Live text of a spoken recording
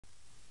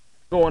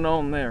Going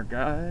on there,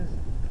 guys?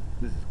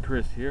 This is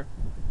Chris here,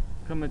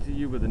 coming to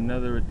you with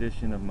another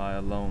edition of my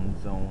Alone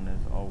Zone.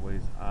 As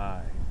always,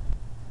 I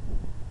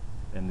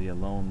am the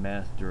alone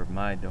master of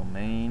my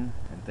domain,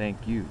 and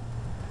thank you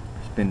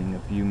for spending a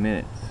few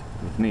minutes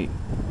with me.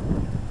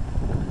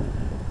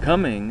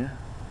 Coming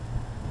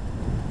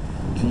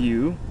to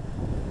you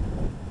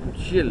from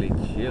chilly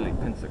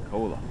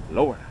Pensacola,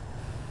 Florida.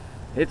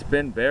 It's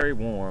been very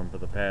warm for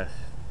the past,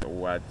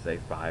 I'd say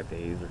 5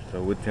 days or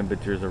so, with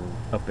temperatures are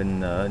up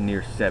in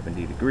near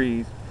 70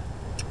 degrees.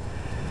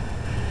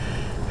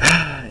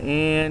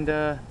 And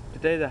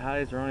today the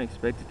highs are only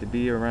expected to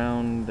be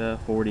around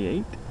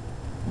 48,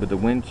 with the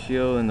wind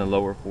chill in the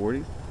lower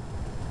 40s.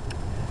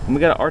 And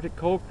we got an Arctic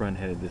cold front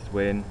headed this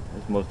way, and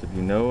as most of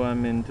you know,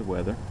 I'm into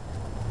weather.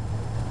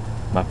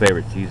 My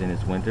favorite season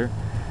is winter.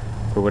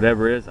 For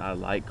whatever it is, I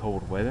like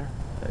cold weather.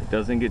 It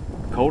doesn't get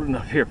cold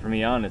enough here for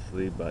me,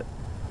 honestly, but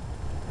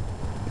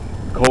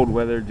cold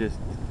weather just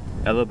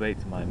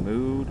elevates my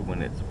mood.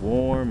 When it's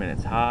warm and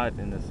it's hot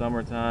in the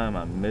summertime,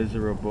 I'm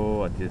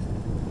miserable.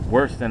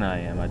 Worse than I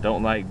am. I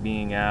don't like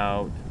being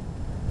out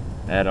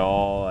at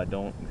all. I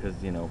don't,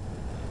 because in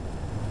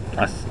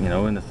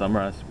the summer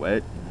I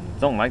sweat.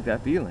 Don't like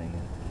that feeling.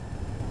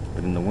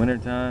 But in the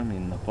wintertime,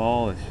 in the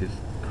fall, it's just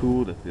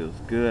cool. It feels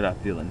good. I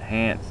feel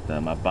enhanced.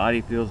 My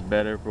body feels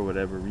better for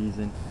whatever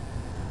reason.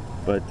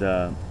 But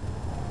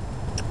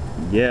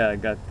yeah, I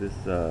got this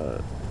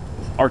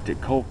Arctic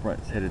cold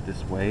front's headed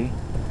this way,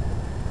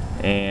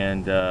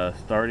 and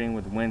starting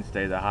with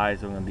Wednesday, the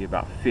highs are going to be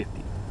about 50,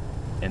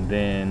 and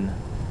then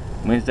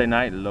Wednesday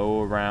night,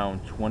 low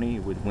around 20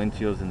 with wind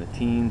chills in the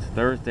teens.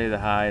 Thursday, the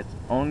highs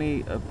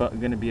only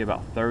going to be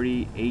about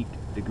 38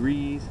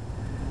 degrees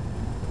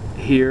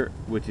here,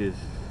 which is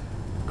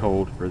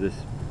cold for this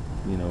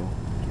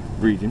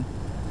region.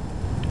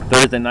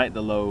 Thursday night,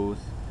 the lows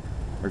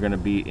are going to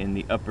be in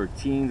the upper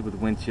teens with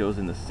wind chills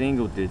in the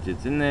single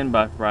digits, and then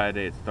by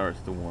Friday it starts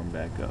to warm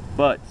back up.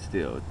 But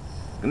still,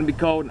 it's going to be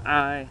cold, and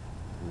I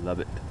love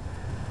it.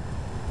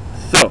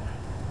 So,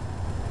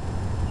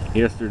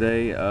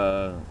 yesterday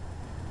I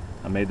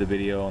made the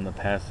video on the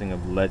passing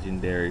of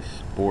legendary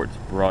sports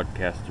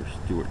broadcaster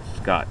Stuart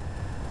Scott,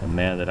 a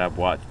man that I've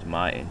watched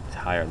my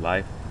entire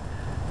life,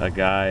 a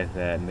guy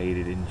that made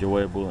it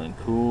enjoyable and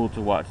cool to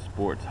watch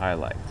sports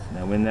highlights.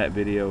 Now, in that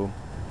video,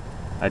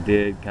 I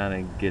did kind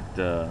of get,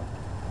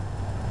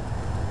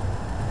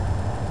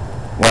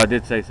 I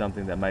did say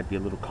something that might be a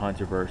little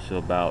controversial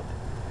about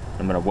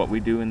no matter what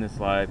we do in this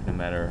life, no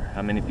matter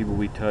how many people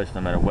we touch,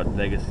 no matter what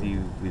legacy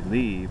we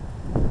leave,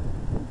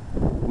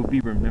 we'll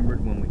be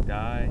remembered when we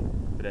die,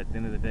 but at the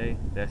end of the day,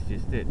 that's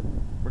just it.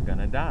 We're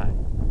gonna die.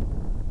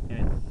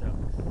 And it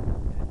sucks.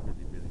 And it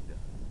really, really does.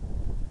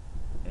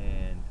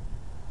 And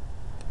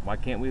why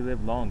can't we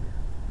live longer?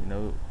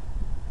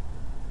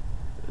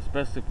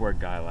 Especially for a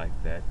guy like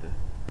that.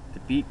 To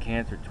beat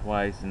cancer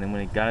twice, and then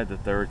when he got it the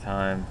third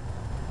time,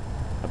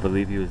 I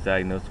believe he was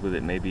diagnosed with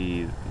it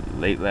maybe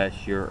late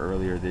last year,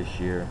 earlier this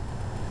year.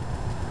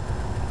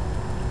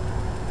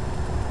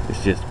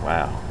 It's just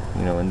wow.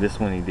 And this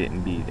one he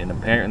didn't beat, and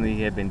apparently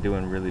he had been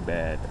doing really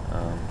bad.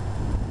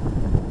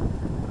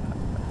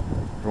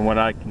 From what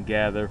I can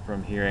gather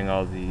from hearing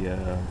all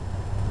the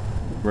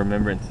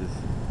remembrances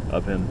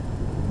of him,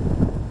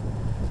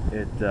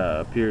 it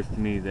appears to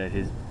me that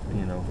his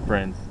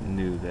friends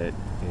knew that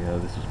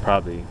this was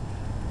probably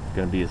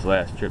going to be his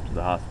last trip to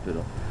the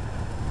hospital,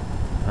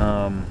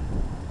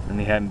 and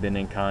he hadn't been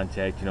in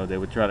contact. They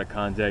would try to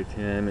contact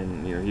him,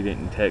 and he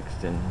didn't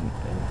text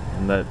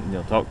and let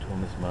talk to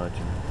him as much.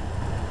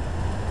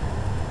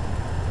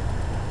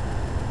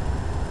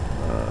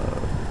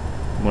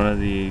 One of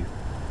the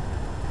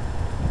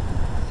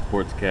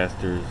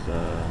sportscasters,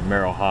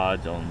 Merrill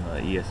Hodge on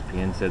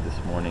ESPN, said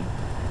this morning,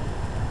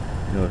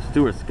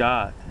 Stuart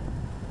Scott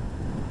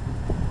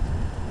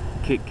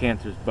kicked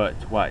cancer's butt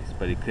twice,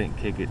 but he couldn't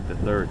kick it the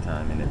third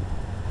time. And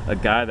a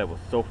guy that was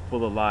so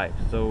full of life,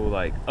 so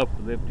like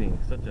uplifting,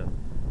 such an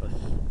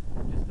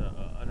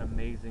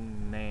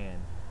amazing man,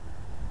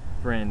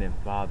 friend, and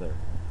father,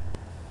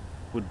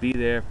 would be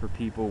there for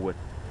people, would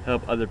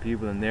help other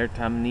people in their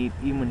time of need,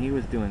 even when he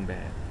was doing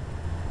bad.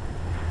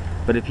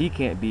 But if he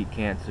can't beat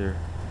cancer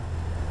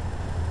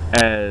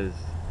as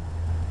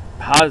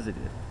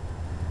positive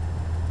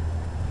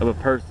of a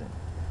person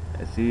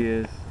as he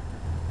is,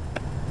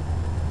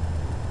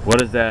 what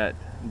does that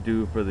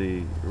do for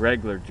the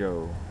regular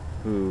Joe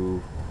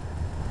who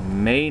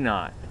may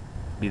not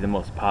be the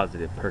most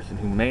positive person,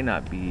 who may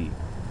not be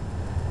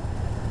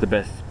the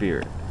best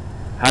spirit?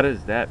 How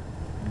does that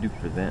do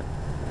for them?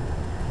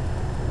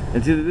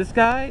 And to this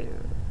guy,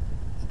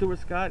 Stuart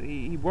Scott,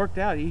 he worked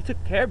out. He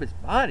took care of his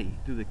body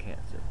through the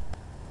cancer.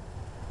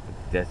 But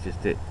that's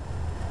just it.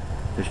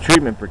 There's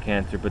treatment for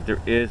cancer, but there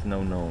is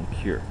no known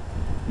cure.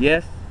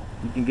 Yes,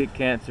 you can get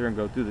cancer and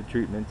go through the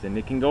treatments, and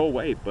it can go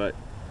away, but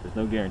there's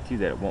no guarantee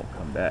that it won't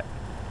come back.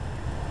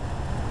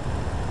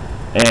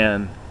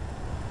 And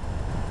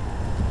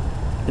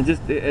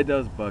it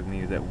does bug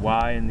me that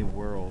why in the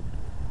world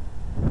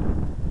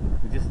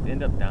we just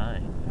end up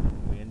dying.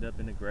 We end up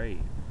in a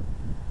grave.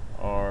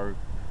 Or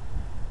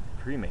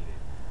cremated.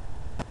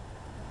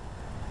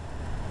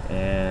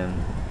 And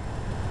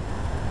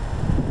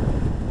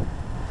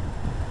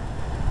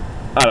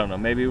I don't know,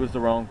 maybe it was the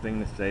wrong thing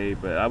to say,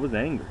 but I was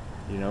angry,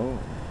 you know.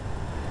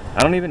 I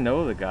don't even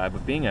know the guy,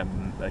 but being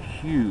a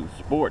huge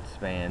sports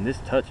fan, this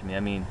touched me. I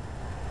mean,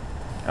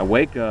 I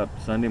wake up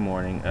Sunday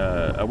morning.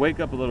 I wake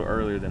up a little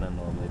earlier than I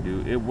normally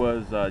do. It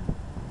was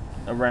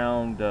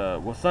around,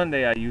 well,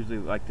 Sunday I usually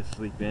like to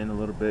sleep in a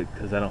little bit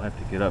because I don't have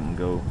to get up and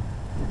go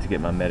to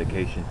get my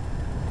medication.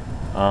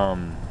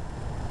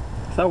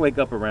 So I wake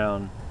up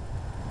around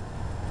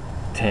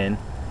 10,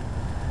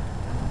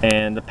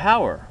 and the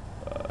power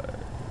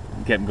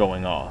kept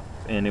going off,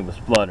 and it was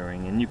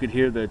fluttering, and you could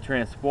hear the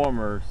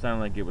transformer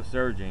sound like it was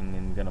surging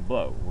and gonna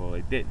blow. Well,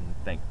 it didn't,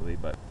 thankfully,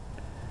 but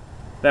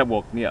that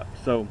woke me up.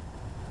 So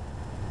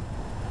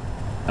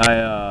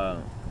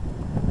I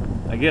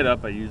get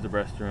up, I use the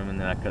restroom, and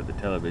then I cut the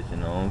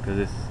television on because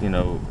it's, you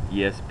know,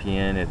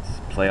 ESPN, it's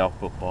playoff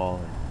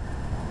football, and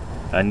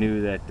I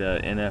knew that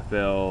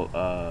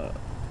NFL,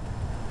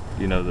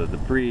 you know, the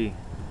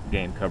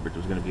pre-game coverage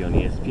was going to be on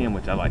ESPN,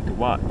 which I like to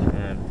watch.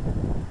 And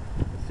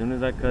as soon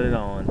as I cut it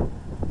on,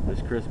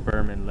 this Chris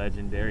Berman,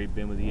 legendary,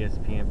 been with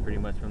ESPN pretty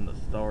much from the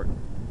start.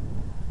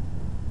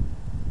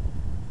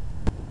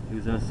 He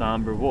was in a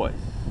somber voice.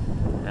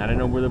 And I didn't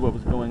know really what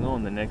was going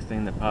on. The next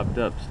thing that popped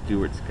up,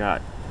 Stuart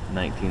Scott,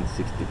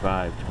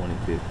 1965,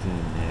 2015,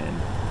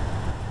 and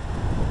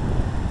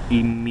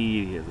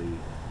immediately.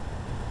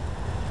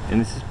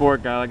 And this is for a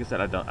guy, like I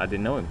said, I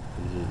didn't know him.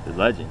 He's a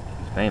legend.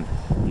 He's famous.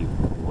 He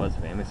was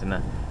famous, and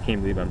I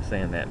can't believe I'm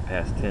saying that in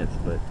past tense,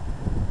 but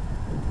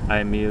I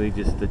immediately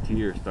just, the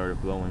tears started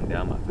flowing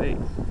down my face.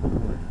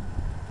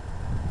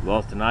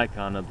 Lost an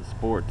icon of the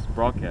sports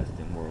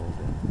broadcasting world,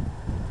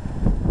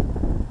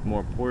 and more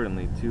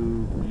importantly,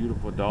 two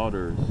beautiful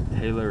daughters,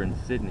 Taylor and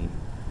Sydney,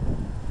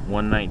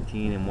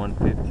 119 and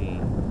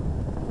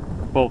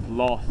 115, both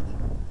lost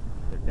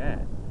their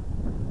dad.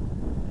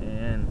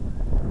 And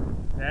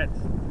that's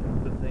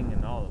the thing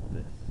in all of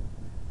this.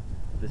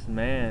 This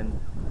man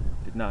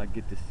did not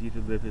get to see to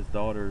live his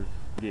daughters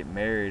get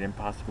married and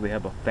possibly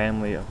have a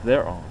family of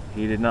their own.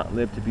 He did not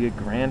live to be a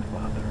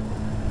grandfather.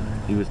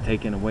 He was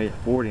taken away at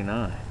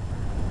 49.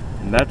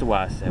 And that's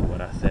why I said what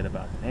I said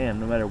about, man,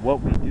 no matter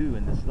what we do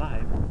in this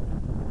life,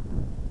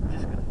 we're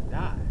just gonna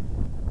die.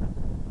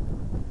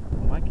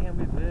 Why can't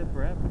we live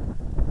forever?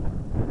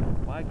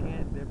 Why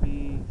can't there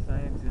be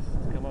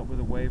scientists come up with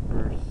a way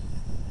for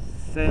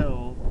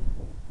cell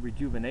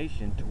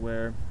rejuvenation to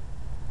where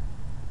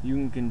you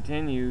can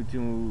continue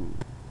to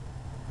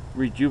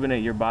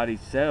rejuvenate your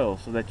body's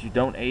cells so that you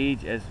don't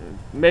age as,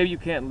 maybe you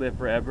can't live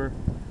forever,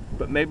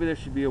 but maybe there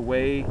should be a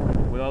way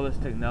with all this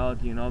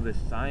technology and all this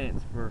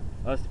science for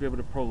us to be able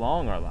to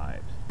prolong our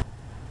lives.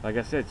 Like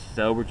I said,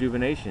 cell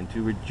rejuvenation,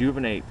 to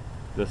rejuvenate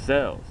the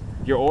cells.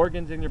 Your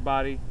organs in your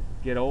body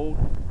get old,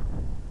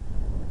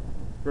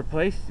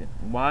 replace them.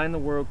 Why in the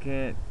world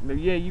can't,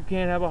 yeah, you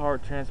can't have a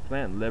heart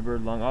transplant, liver,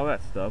 lung, all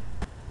that stuff,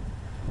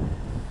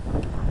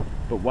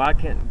 but why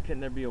can't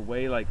there be a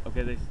way, like,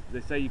 okay,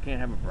 they say you can't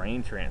have a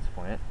brain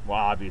transplant. Well,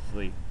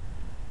 obviously,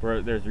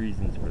 there's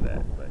reasons for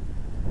that, but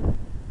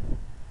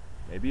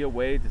maybe a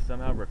way to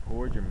somehow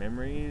record your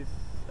memories.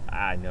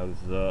 I know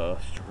this is a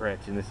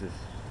stretch, and this is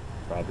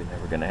probably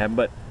never going to happen,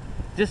 but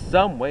just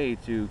some way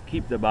to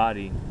keep the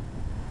body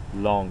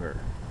longer,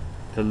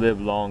 to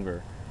live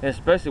longer. And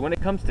especially when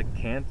it comes to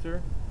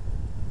cancer,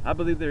 I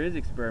believe there is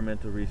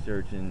experimental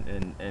research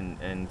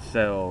in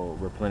cell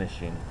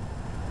replenishing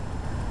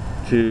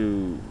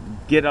to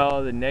get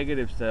all the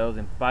negative cells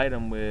and fight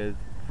them with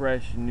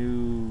fresh,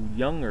 new,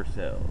 younger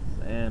cells.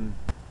 And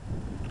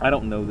I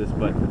don't know this,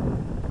 but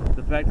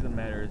the fact of the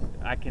matter is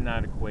I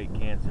cannot equate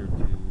cancer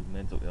to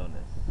mental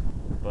illness.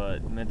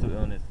 But mental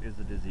illness is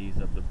a disease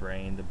of the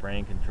brain. The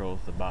brain controls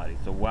the body.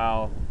 So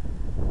while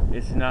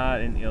it's not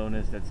an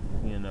illness that's,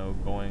 you know,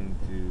 going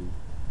to,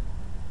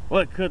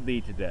 well, it could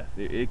lead to death.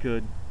 It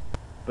could.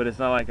 But it's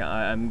not like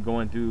I'm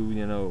going through,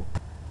 you know,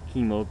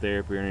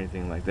 chemotherapy or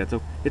anything like that.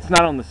 So it's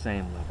not on the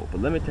same level.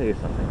 But let me tell you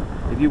something.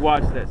 If you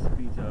watch that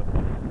speech of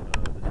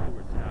the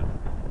Stuart Scott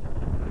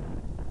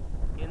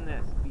speech, in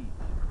that speech,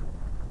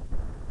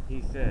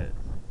 he says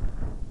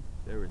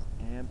there is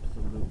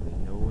absolutely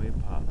no way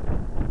possible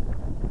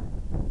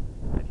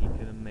that he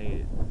could have made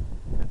it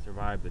and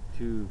survived the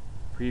two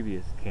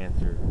previous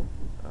cancer,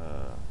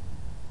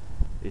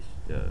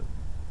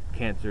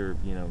 cancer,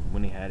 you know,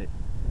 when he had it.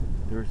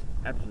 There's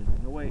absolutely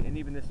no way, and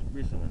even this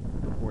recent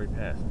one, before he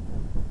passed,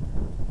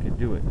 could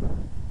do it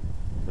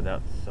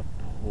without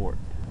support,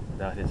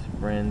 without his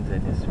friends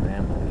and his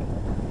family.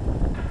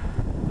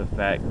 The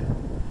fact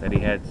that he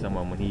had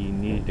someone, when he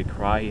needed to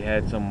cry, he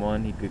had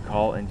someone he could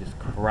call and just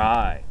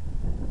cry.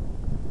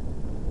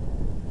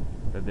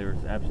 That there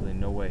was absolutely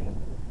no way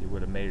he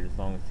would have made it as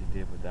long as he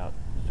did without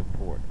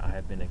support. I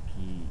have been a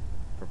key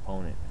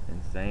proponent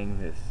in saying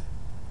this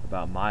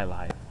about my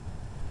life.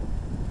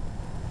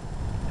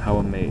 How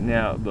amazing.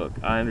 Now, look,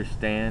 I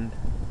understand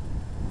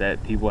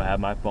that people have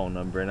my phone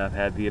number, and I've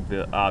had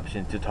the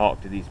option to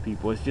talk to these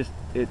people.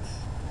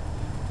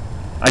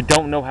 I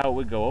don't know how it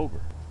would go over.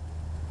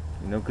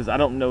 you know, because I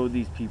don't know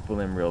these people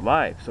in real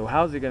life. So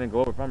how's it going to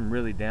go over if I'm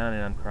really down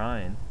and I'm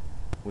crying,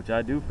 which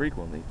I do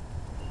frequently?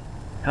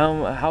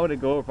 How would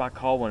it go if I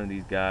call one of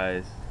these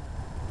guys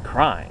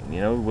crying?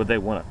 You know, would they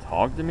want to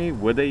talk to me?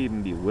 Would they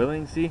even be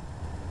willing? See,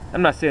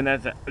 I'm not saying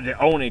that's the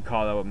only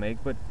call I would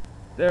make, but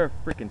there are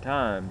freaking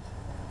times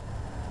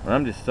when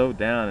I'm just so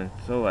down and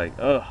so like,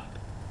 ugh,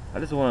 I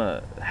just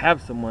want to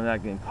have someone that I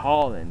can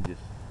call and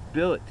just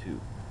spill it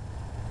to.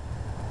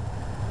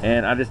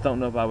 And I just don't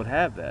know if I would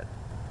have that.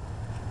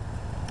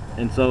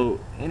 And so,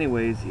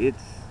 anyways,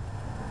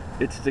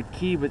 it's the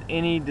key with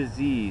any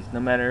disease, no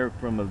matter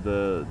from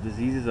the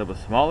diseases of a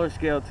smaller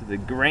scale to the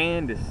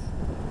grandest,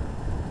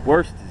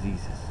 worst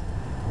diseases.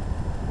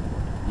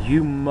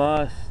 You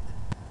must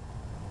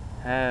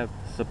have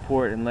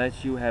support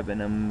unless you have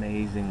an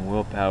amazing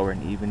willpower,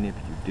 and even if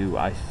you do,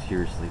 I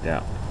seriously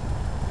doubt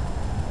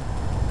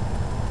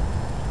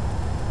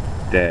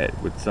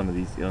that with some of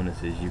these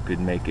illnesses you could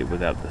make it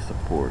without the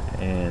support.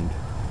 And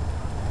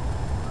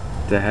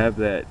to have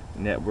that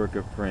network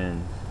of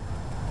friends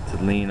to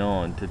lean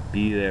on, to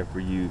be there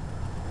for you,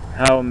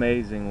 how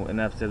amazing,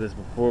 and I've said this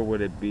before, would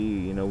it be,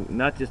 you know,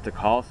 not just to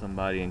call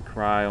somebody and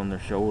cry on their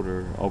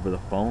shoulder over the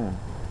phone,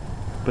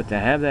 but to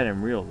have that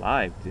in real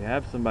life, to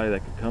have somebody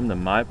that could come to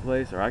my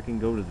place or I can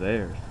go to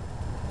theirs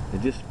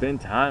and just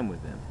spend time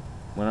with them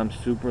when I'm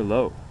super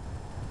low.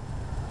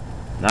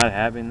 Not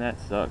having that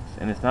sucks.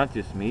 And it's not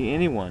just me,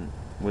 anyone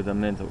with a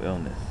mental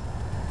illness,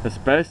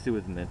 especially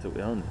with mental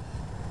illness,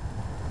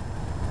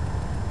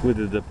 with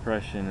the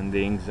depression and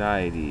the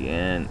anxiety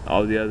and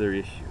all the other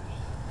issues.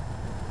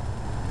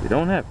 You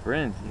don't have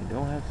friends, you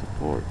don't have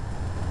support.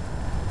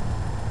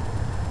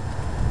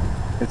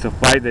 It's a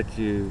fight that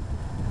you,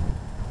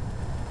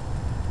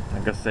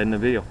 like I said in the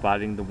video,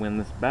 fighting the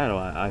winless battle.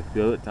 I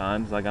feel at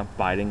times like I'm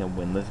fighting a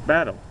winless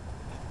battle.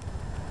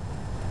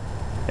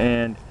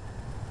 And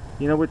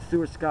you know, with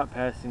Stuart Scott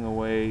passing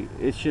away,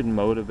 it should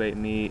motivate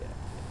me,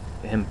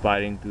 him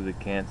fighting through the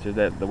cancer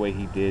the way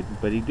he did,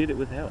 but he did it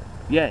with help.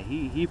 Yeah,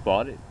 he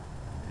fought it.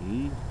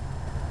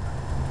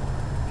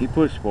 He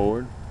pushed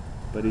forward,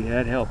 but he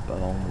had help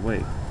along the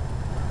way.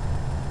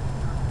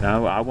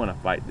 Now I want to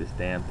fight this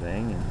damn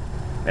thing,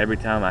 and every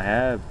time I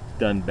have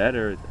done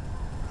better,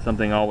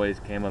 something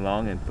always came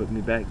along and put me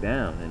back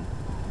down. And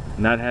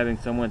not having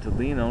someone to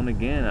lean on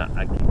again,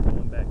 I keep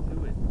going back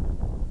to it.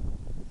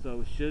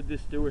 So should the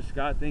Stuart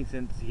Scott thing,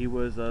 since he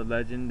was a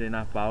legend and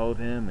I followed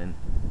him, and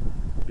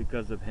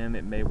because of him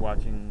it made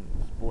watching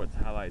sports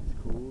highlights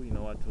cool, you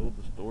know, I told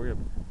the story of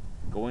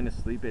going to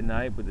sleep at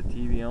night with the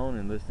TV on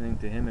and listening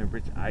to him and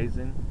Rich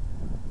Eisen,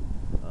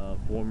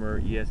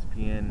 former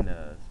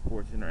ESPN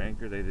Sports Center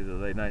anchor. They did a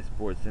late night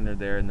Sports Center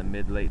there in the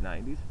mid-late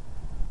 90s.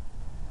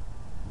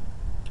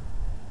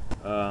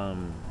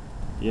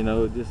 You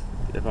know, just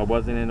if I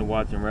wasn't into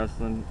watching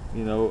wrestling,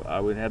 you know, I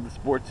would have the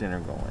Sports Center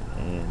going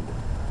and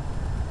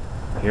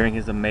hearing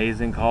his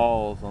amazing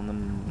calls on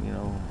them, you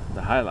know,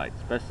 the highlights,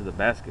 especially the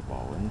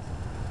basketball ones.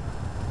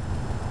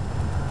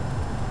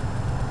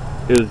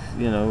 It was,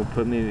 you know,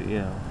 put me, you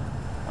know,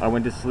 I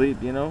went to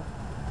sleep, you know,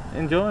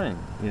 enjoying,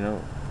 you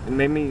know. It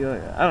made me,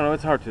 I don't know,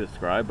 it's hard to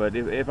describe, but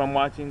if I'm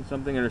watching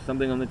something or there's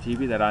something on the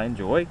TV that I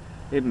enjoy,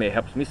 it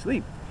helps me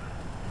sleep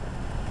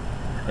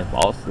and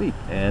fall asleep.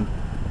 And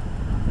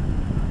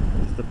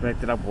it's the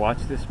fact that I've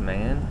watched this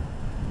man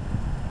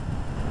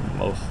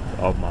most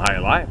of my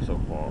life so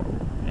far,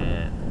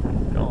 and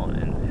he's gone,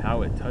 and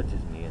how it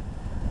touches me. And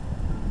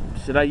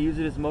should I use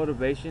it as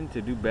motivation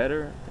to do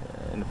better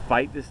and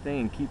fight this thing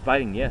and keep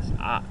fighting? Yes,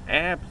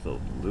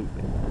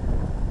 absolutely.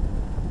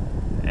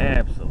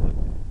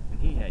 Absolutely.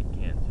 And he had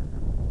cancer.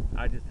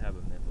 I just have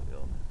a mental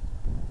illness.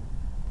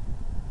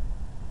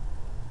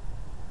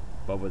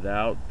 But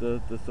without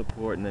the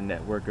support and the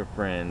network of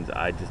friends,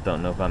 I just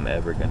don't know if I'm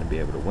ever going to be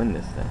able to win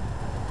this thing.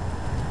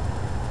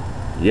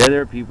 Yeah,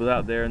 there are people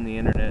out there on the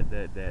internet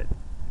that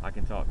I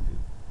can talk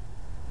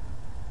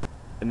to,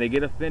 and they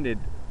get offended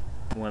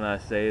when I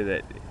say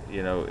that,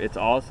 you know, it's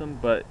awesome,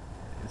 but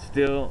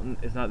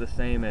it's not the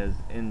same as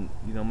in,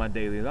 you know, my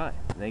daily life.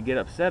 And they get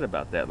upset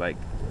about that, like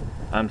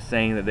I'm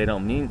saying that they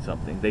don't mean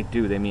something. They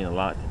do. They mean a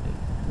lot to me.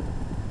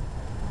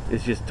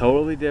 It's just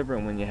totally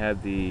different when you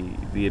have the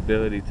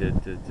ability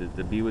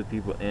to be with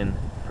people in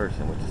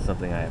person, which is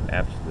something I have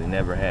absolutely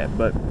never had.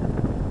 But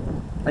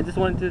I just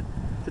wanted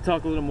to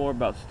talk a little more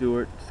about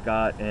Stuart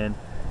Scott and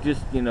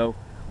just, you know,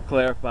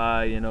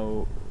 clarify, you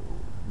know,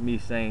 me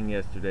saying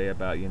yesterday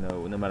about, you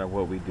know, no matter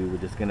what we do, we're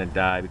just gonna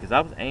die, because I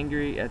was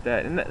angry at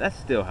that, and that's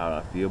still how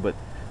I feel, but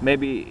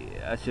maybe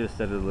I should have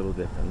said it a little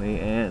differently.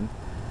 And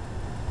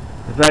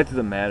the fact of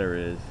the matter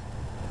is,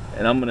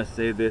 and I'm gonna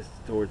say this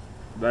towards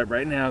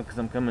right now because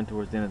I'm coming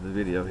towards the end of the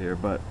video here,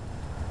 but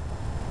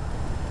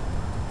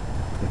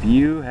if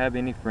you have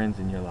any friends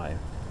in your life,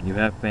 you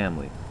have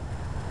family,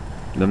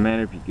 no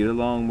matter if you get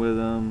along with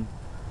them,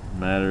 no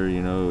matter,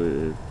 you know,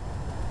 if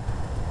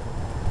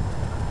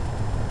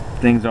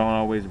things aren't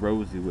always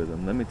rosy with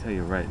them, let me tell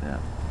you right now,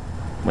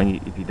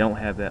 if you don't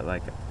have that,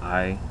 like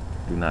I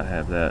do not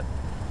have that,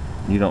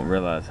 you don't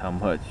realize how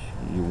much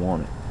you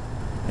want it.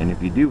 And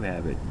if you do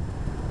have it,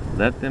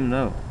 Let them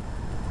know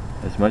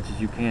as much as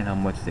you can how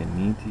much they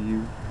mean to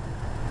you,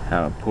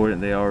 how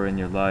important they are in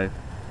your life.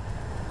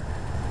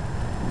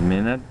 You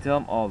may not tell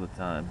them all the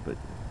time, but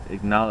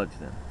acknowledge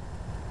them.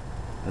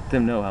 Let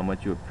them know how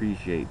much you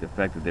appreciate the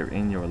fact that they're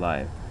in your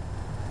life.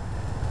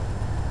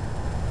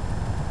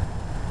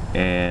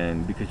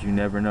 And because you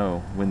never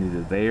know when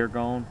either they are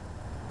gone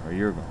or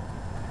you're gone.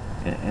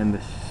 And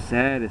the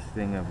saddest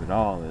thing of it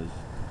all is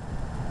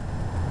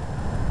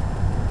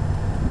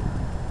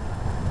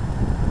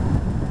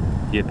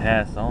you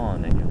pass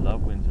on and your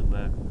loved ones are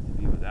left to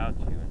be without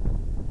you,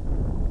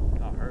 and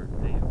how hurt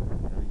they,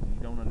 you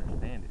don't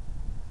understand it.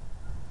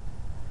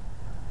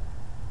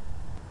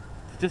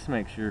 So just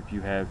make sure if you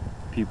have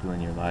people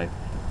in your life,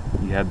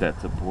 you have that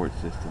support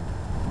system.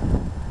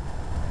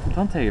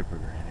 Don't take it for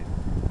granted.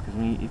 Because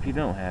if you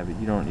don't have it,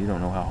 you don't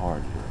know how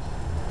hard it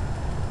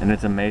is. And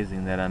it's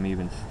amazing that I'm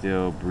even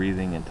still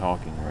breathing and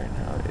talking right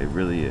now. It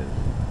really is.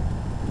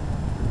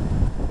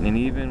 And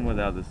even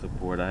without the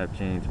support, I have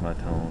changed my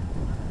tone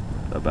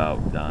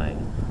about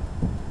dying.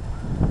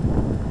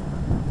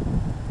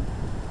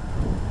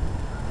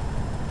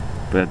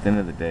 But at the end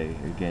of the day,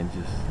 again,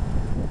 just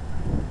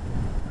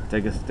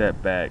take a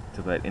step back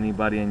to let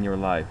anybody in your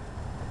life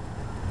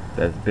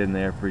that's been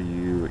there for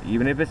you,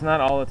 even if it's not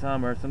all the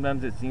time, or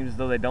sometimes it seems as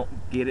though they don't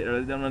get it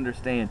or they don't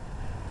understand.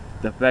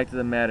 The fact of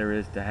the matter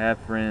is, to have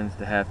friends,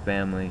 to have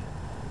family,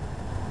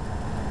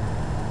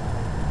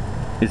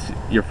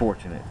 you're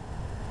fortunate.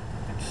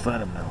 And just let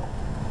them know.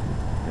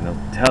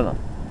 Tell them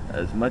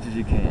as much as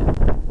you can,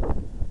 because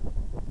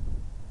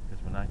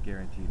we're not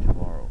guaranteed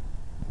tomorrow,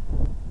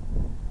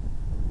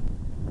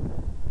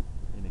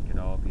 and it could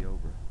all be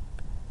over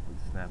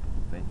with a snap of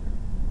a finger.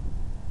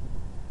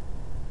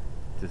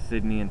 To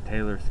Sydney and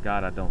Taylor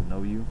Scott, I don't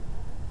know you,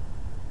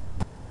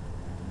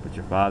 but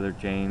your father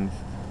changed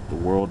the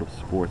world of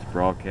sports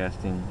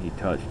broadcasting. He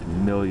touched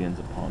millions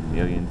upon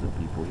millions of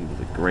people. He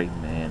was a great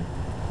man.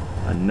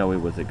 I know he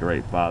was a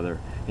great father.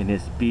 In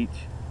his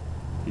speech,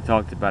 he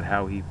talked about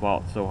how he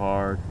fought so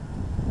hard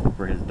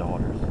for his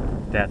daughters.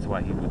 That's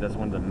one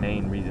of the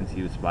main reasons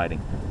he was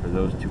fighting, for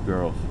those two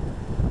girls,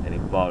 and he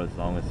fought as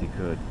long as he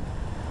could.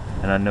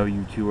 And I know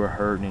you two are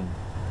hurting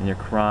and you're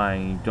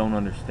crying, you don't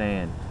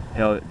understand.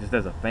 Hell, just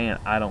as a fan,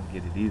 I don't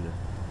get it either.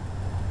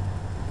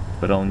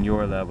 But on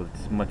your level,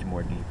 it's much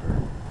more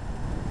deeper.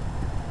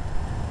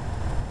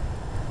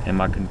 And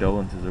my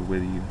condolences are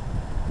with you.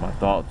 My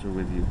thoughts are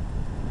with you.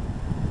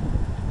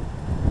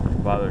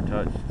 Your father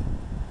touched,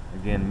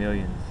 again,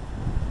 millions.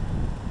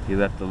 He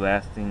left a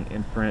lasting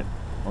imprint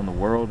on the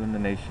world and the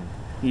nation.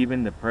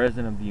 Even the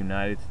President of the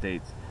United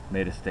States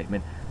made a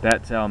statement.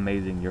 That's how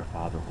amazing your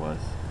father was.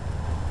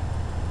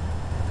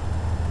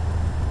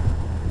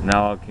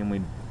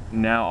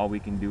 Now all we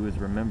can do is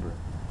remember.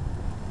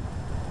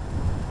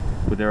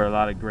 But there are a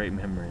lot of great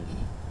memories.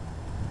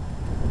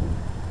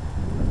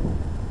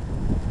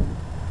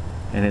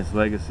 And his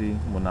legacy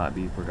will not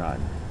be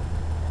forgotten.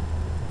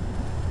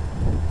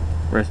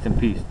 Rest in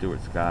peace,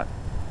 Stuart Scott.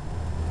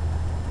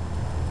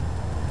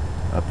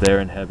 Up there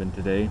in heaven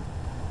today.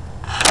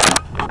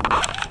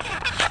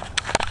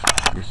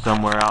 You're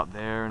somewhere out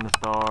there in the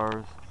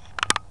stars,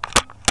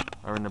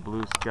 or in the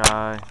blue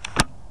sky.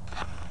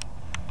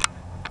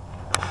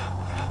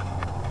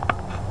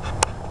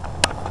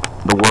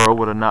 The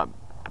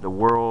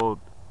world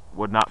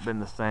would not been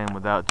the same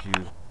without you.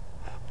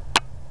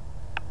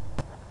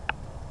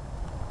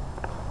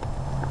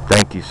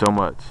 Thank you so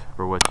much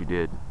for what you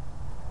did.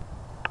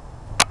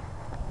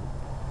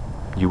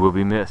 You will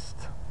be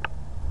missed.